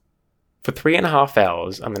For 3.5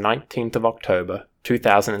 hours on the 19th of October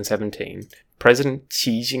 2017, President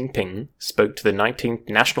Xi Jinping spoke to the 19th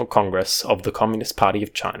National Congress of the Communist Party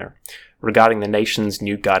of China regarding the nation's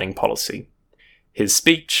new guiding policy. His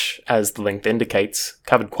speech, as the length indicates,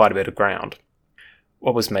 covered quite a bit of ground.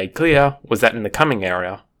 What was made clear was that in the coming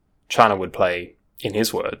era, China would play, in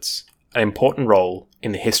his words, an important role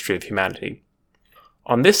in the history of humanity.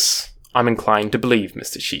 On this, I'm inclined to believe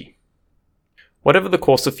Mr. Xi. Whatever the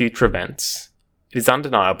course of future events, it is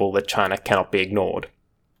undeniable that China cannot be ignored.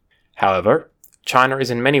 However, China is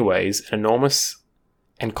in many ways an enormous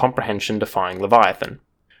and comprehension-defying leviathan.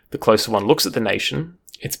 The closer one looks at the nation,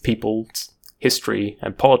 its peoples, history,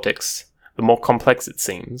 and politics, the more complex it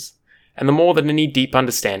seems, and the more that any deep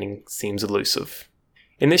understanding seems elusive.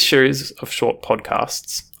 In this series of short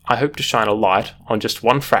podcasts, I hope to shine a light on just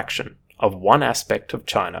one fraction of one aspect of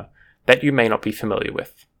China that you may not be familiar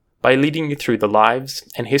with, by leading you through the lives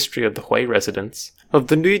and history of the Hui residents of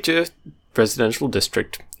the Niujie residential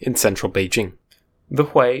district in central Beijing. The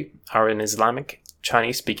Hui are an Islamic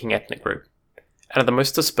Chinese-speaking ethnic group, and are the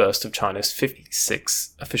most dispersed of China's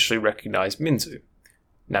 56 officially recognized Minzu,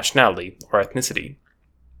 nationality or ethnicity.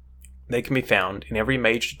 They can be found in every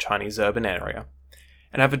major Chinese urban area,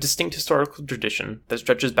 and have a distinct historical tradition that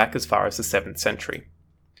stretches back as far as the 7th century.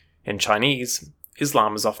 In Chinese,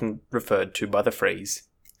 Islam is often referred to by the phrase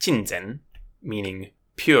Jinzhen, meaning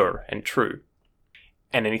pure and true,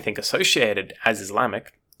 and anything associated as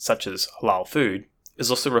Islamic, such as halal food, is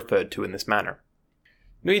also referred to in this manner.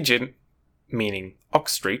 Niujie, meaning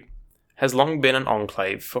Ox Street, has long been an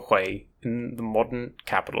enclave for Hui in the modern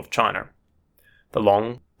capital of China. The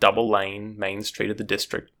long, double-lane main street of the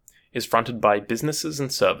district is fronted by businesses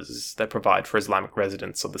and services that provide for Islamic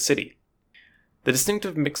residents of the city. The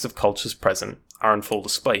distinctive mix of cultures present are on full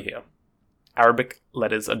display here. Arabic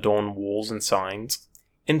letters adorn walls and signs,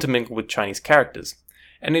 intermingle with Chinese characters,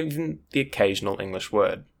 and even the occasional English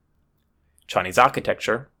word. Chinese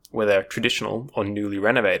architecture, whether traditional or newly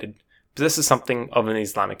renovated, possesses something of an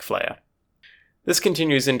Islamic flair. This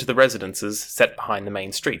continues into the residences set behind the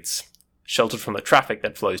main streets, sheltered from the traffic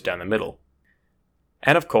that flows down the middle.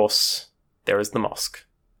 And of course, there is the mosque,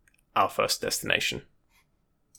 our first destination.